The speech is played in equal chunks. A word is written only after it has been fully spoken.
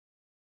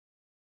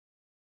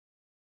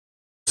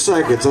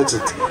seconds. That's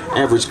an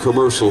average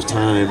commercial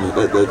time.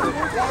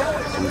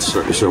 I'm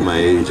starting to show my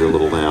age a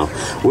little now.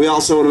 We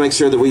also want to make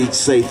sure that we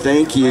say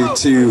thank you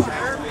to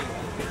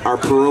our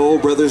parole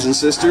brothers and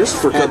sisters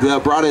for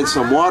brought in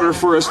some water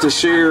for us to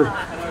share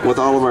with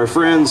all of our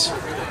friends.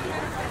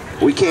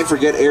 We can't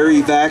forget Air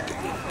Evac.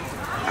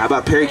 How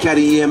about Perry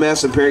County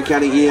EMS and Perry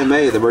County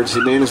EMA, the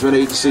Emergency Management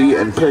Agency,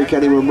 and Perry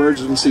County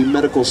Emergency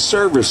Medical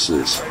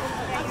Services?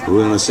 We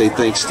want to say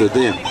thanks to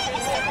them.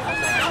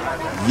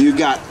 You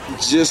got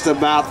just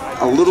about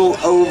a little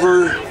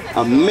over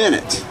a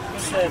minute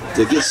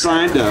to get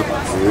signed up.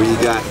 We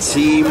got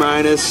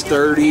T-minus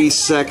 30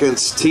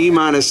 seconds.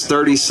 T-minus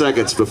 30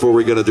 seconds before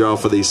we're going to draw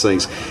for these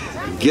things.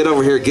 Get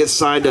over here, get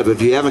signed up.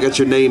 If you haven't got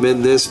your name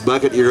in this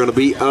bucket, you're going to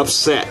be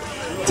upset.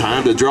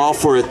 Time to draw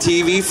for a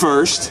TV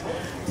first.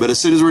 But as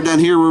soon as we're done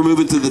here, we're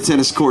moving to the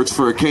tennis courts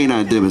for a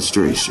canine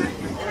demonstration.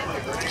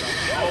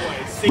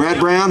 Brad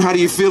Brown, how do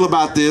you feel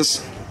about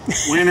this?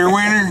 Winner,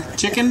 winner,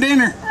 chicken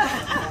dinner.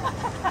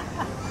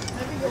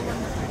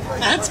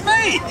 That's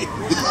me.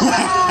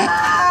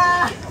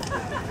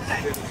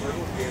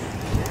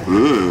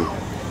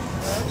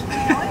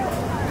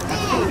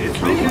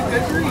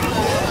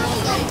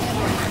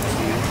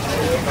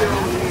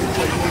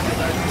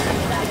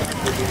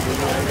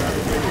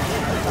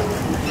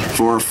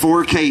 For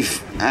 4K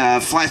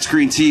flat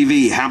screen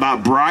TV, how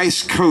about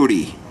Bryce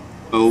Cody?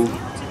 Oh,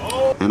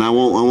 and I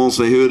won't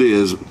say who it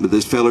is, but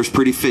this feller's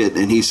pretty fit,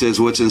 and he says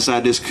what's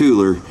inside this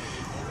cooler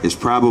is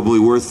probably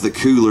worth the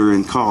cooler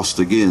and cost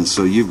again.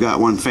 So you've got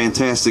one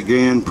fantastic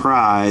grand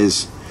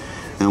prize.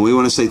 And we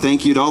want to say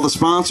thank you to all the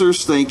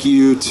sponsors. Thank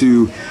you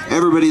to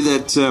everybody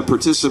that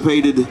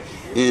participated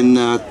in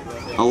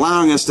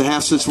allowing us to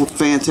have such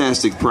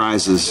fantastic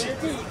prizes.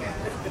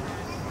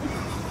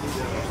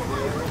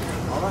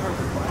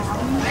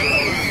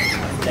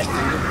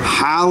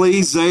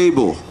 Holly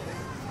Zabel.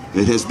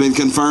 It has been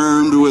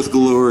confirmed with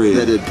Gloria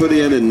that it put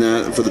in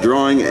for the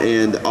drawing,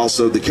 and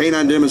also the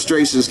canine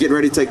demonstration is getting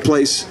ready to take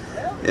place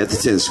at the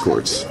tennis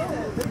courts.